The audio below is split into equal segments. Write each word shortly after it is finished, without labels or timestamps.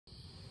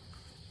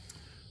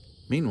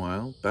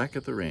Meanwhile, back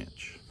at the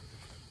ranch.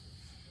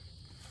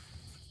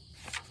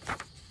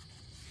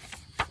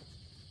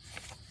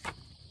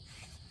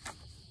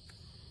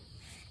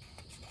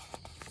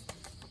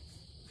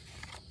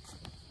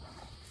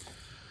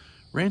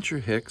 Rancher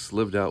Hicks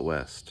lived out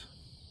west.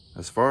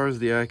 As far as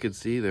the eye could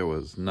see, there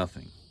was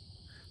nothing.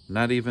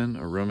 Not even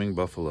a roaming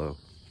buffalo.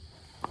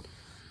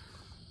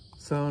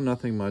 So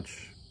nothing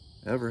much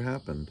ever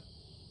happened.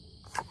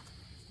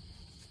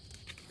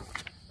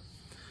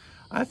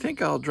 "I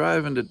think I'll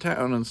drive into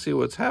town and see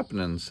what's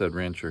happening," said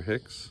Rancher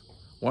Hicks.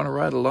 "Want to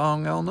ride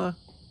along, Elna?"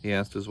 he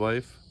asked his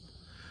wife.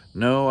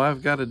 "No,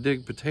 I've got to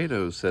dig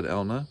potatoes," said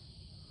Elna.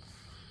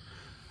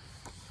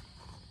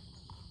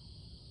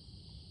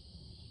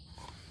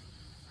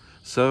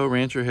 So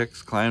Rancher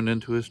Hicks climbed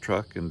into his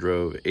truck and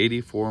drove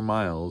 84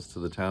 miles to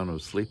the town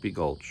of Sleepy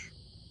Gulch.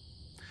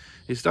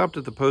 He stopped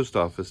at the post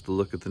office to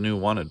look at the new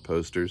wanted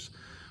posters,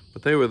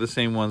 but they were the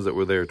same ones that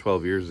were there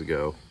 12 years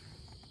ago.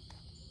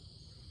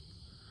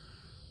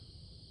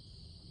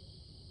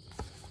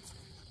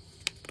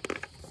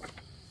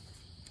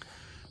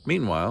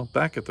 Meanwhile,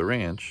 back at the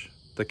ranch,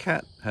 the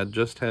cat had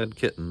just had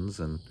kittens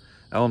and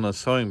Elna's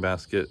sewing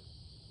basket.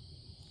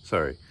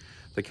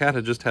 The cat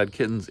had just had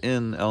kittens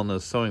in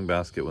Elna's sewing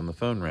basket when the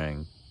phone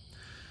rang.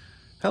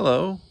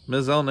 "Hello,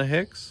 Ms. Elna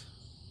Hicks?"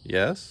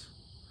 "Yes."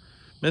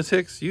 "Miss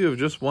Hicks, you have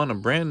just won a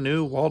brand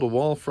new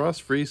wall-to-wall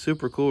frost-free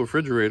super cool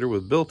refrigerator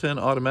with built-in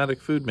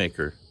automatic food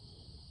maker."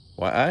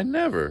 "Why, I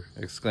never!"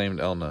 exclaimed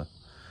Elna.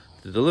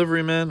 "The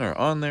delivery men are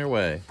on their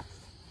way."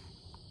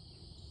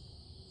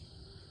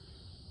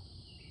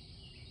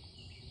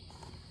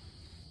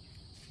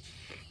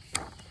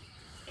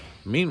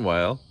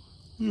 Meanwhile,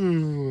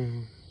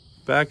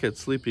 back at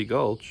Sleepy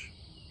Gulch,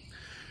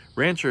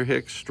 Rancher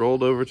Hicks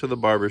strolled over to the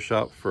barber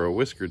shop for a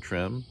whisker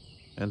trim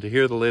and to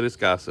hear the latest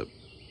gossip.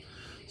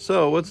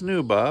 "So, what's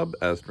new, Bob?"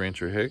 asked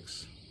Rancher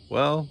Hicks.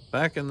 "Well,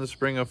 back in the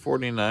spring of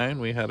 '49,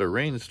 we had a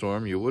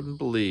rainstorm you wouldn't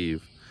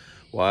believe.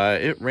 Why,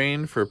 it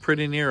rained for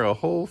pretty near a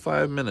whole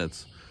 5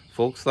 minutes.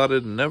 Folks thought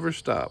it'd never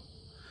stop.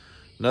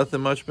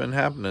 Nothing much been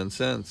happening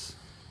since."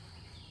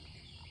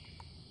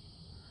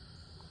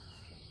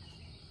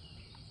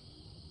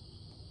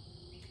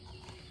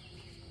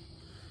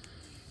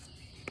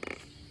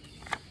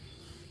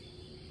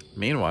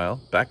 Meanwhile,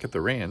 back at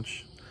the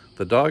ranch,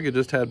 the dog had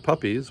just had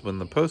puppies when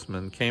the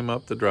postman came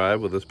up the drive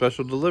with a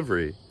special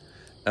delivery.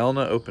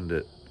 Elna opened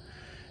it.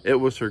 It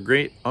was her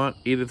great Aunt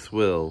Edith's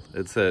will.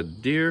 It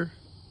said,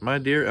 My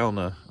dear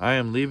Elna, I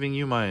am leaving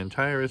you my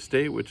entire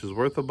estate, which is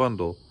worth a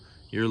bundle.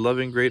 Your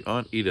loving great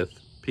Aunt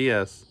Edith.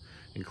 P.S.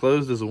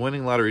 Enclosed is a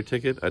winning lottery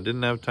ticket. I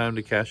didn't have time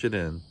to cash it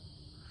in."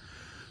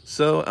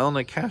 So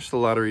Elna cashed the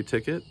lottery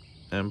ticket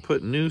and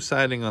put new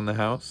siding on the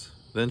house.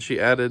 Then she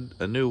added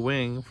a new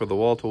wing for the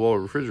wall-to-wall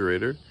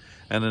refrigerator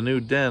and a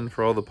new den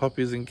for all the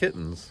puppies and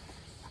kittens.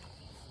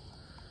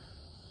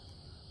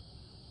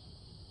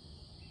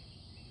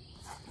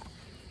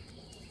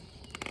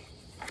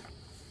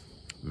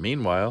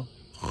 Meanwhile,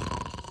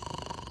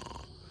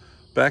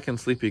 back in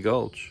Sleepy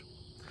Gulch,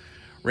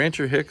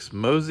 Rancher Hicks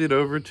moseyed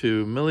over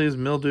to Millie's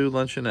Mildew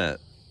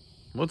Luncheonette.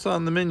 "What's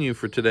on the menu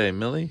for today,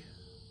 Millie?"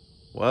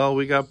 "Well,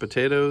 we got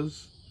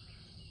potatoes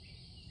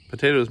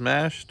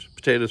mashed,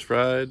 potatoes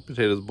fried,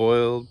 potatoes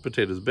boiled,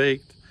 potatoes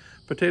baked,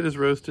 potatoes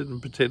roasted,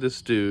 and potatoes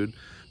stewed,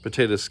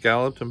 potatoes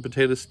scalloped, and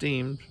potatoes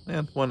steamed,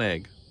 and 1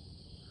 egg."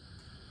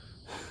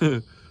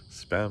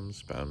 Spam.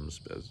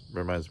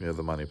 Reminds me of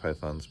the Monty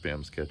Python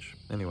spam sketch.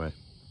 Anyway.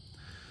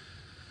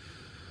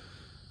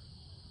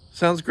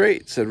 "Sounds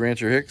great," said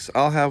Rancher Hicks.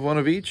 "I'll have one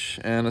of each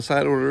and a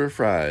side order of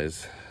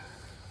fries."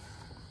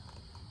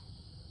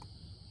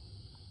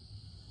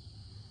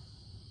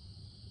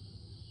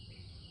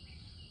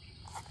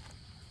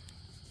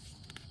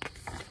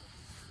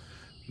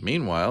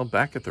 Meanwhile,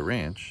 back at the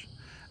ranch,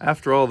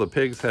 after all the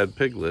pigs had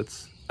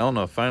piglets,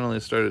 Elna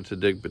finally started to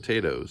dig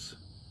potatoes.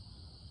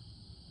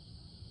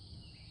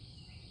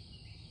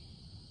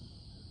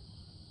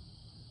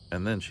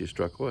 And then she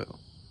struck oil.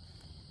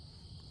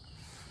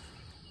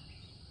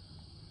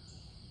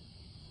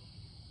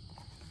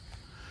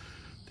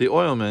 The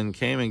oilmen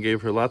came and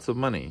gave her lots of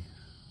money.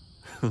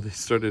 They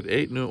started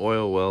 8 new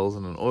oil wells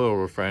and an oil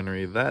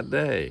refinery that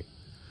day.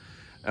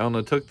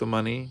 Elna took the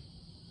money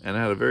and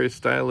had a very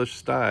stylish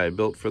sty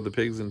built for the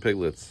pigs and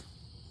piglets.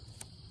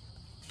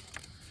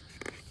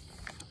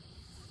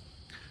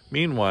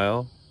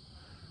 Meanwhile,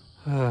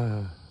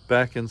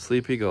 back in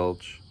Sleepy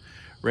Gulch,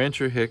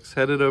 Rancher Hicks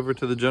headed over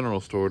to the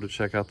general store to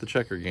check out the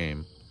checker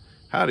game.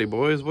 "Howdy,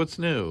 boys, what's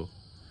new?"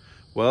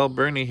 "Well,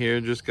 Bernie here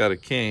just got a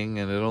king,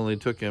 and it only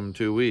took him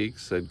 2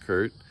 weeks," said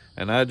Kurt.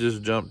 "And I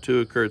just jumped 2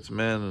 of Kurt's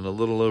men in a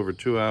little over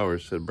 2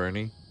 hours," said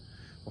Bernie.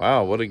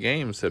 "Wow, what a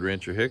game," said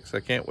Rancher Hicks. "I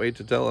can't wait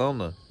to tell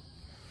Elna."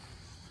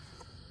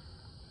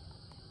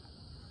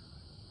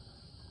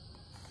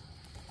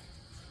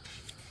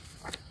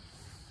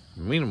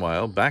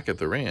 Meanwhile, back at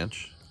the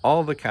ranch,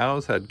 all the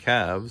cows had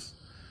calves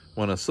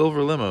when a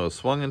silver limo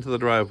swung into the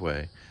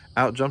driveway.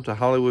 Out jumped a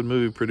Hollywood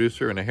movie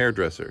producer and a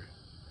hairdresser.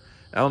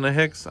 "Elna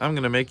Hicks, I'm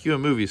going to make you a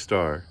movie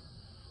star."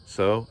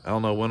 So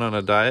Elna went on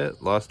a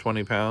diet, lost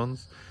 20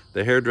 pounds.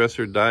 The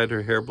hairdresser dyed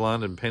her hair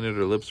blonde and painted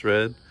her lips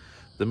red.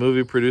 The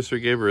movie producer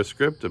gave her a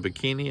script, a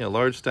bikini, a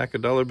large stack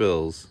of dollar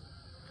bills.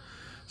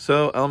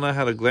 So Elna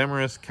had a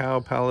glamorous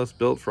cow palace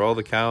built for all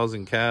the cows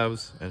and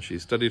calves, and she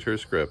studied her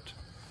script.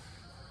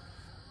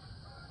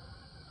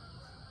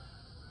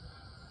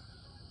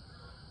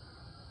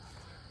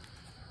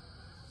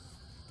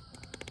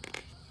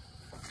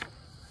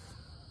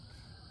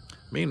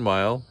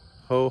 Meanwhile,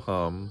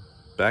 ho-hum,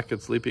 back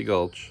at Sleepy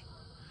Gulch,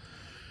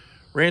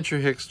 Rancher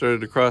Hicks started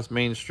to cross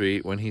Main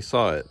Street when he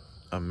saw it.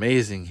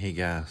 Amazing, he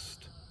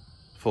gasped.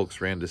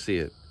 Folks ran to see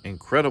it.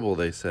 Incredible,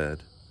 they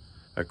said.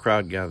 A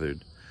crowd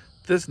gathered.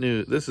 This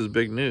is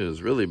big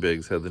news, really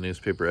big, said the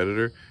newspaper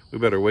editor. We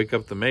better wake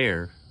up the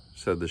mayor,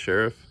 said the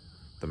sheriff.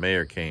 The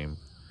mayor came.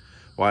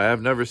 Why,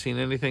 I've never seen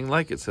anything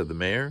like it, said the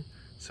mayor.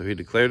 So he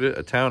declared it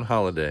a town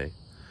holiday.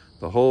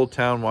 The whole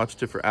town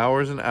watched it for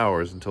hours and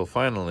hours until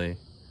finally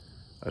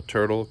a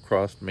turtle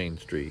crossed Main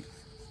Street.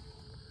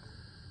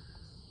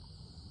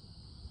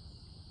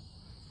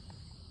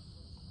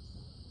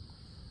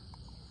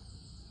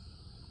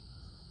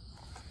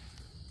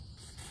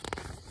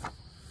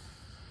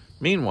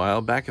 Meanwhile,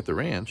 back at the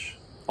ranch,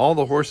 all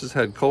the horses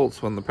had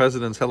colts when the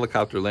president's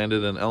helicopter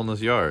landed in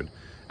Elna's yard.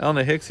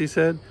 Elna Hicks, he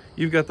said,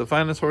 you've got the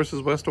finest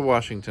horses west of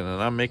Washington, and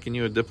I'm making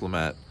you a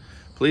diplomat.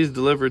 Please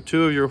deliver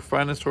 2 of your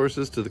finest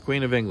horses to the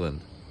Queen of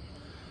England.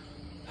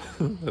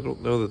 I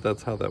don't know that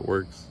that's how that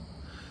works.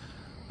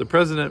 The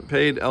president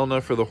paid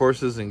Elna for the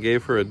horses and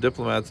gave her a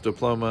diplomat's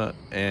diploma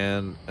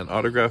and an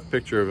autographed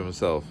picture of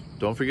himself.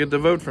 Don't forget to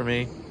vote for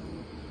me.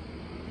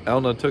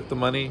 Elna took the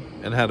money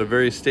and had a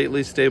very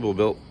stately stable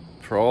built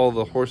for all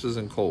the horses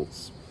and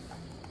colts.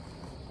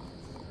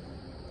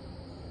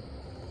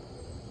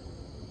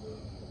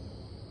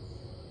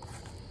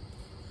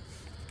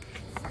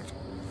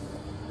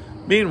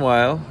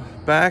 Meanwhile,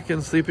 back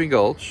in Sleepy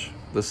Gulch,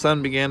 the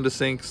sun began to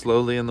sink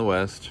slowly in the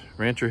west.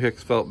 Rancher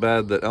Hicks felt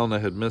bad that Elna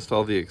had missed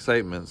all the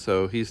excitement,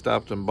 so he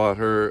stopped and bought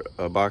her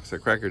a box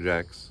of Cracker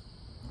Jacks.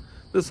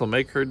 This'll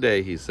make her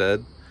day, he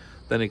said.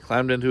 Then he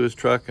climbed into his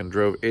truck and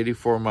drove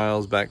 84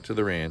 miles back to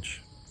the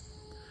ranch.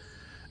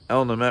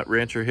 Elna met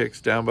Rancher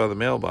Hicks down by the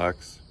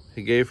mailbox.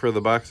 He gave her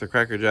the box of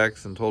Cracker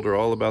Jacks and told her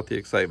all about the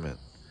excitement.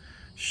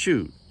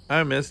 Shoot,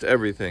 I missed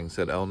everything,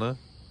 said Elna.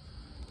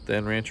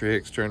 Then Rancher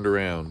Hicks turned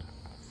around.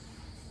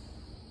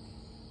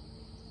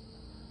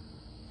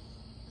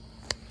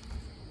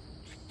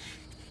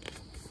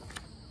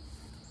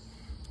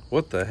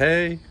 What the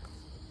hey?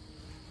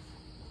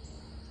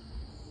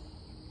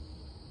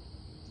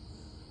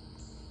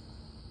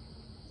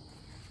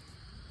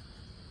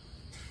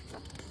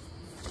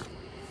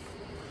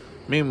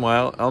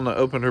 Meanwhile, Elna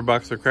opened her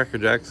box of Cracker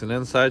Jacks, and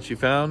inside she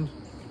found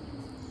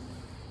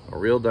a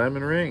real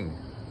diamond ring.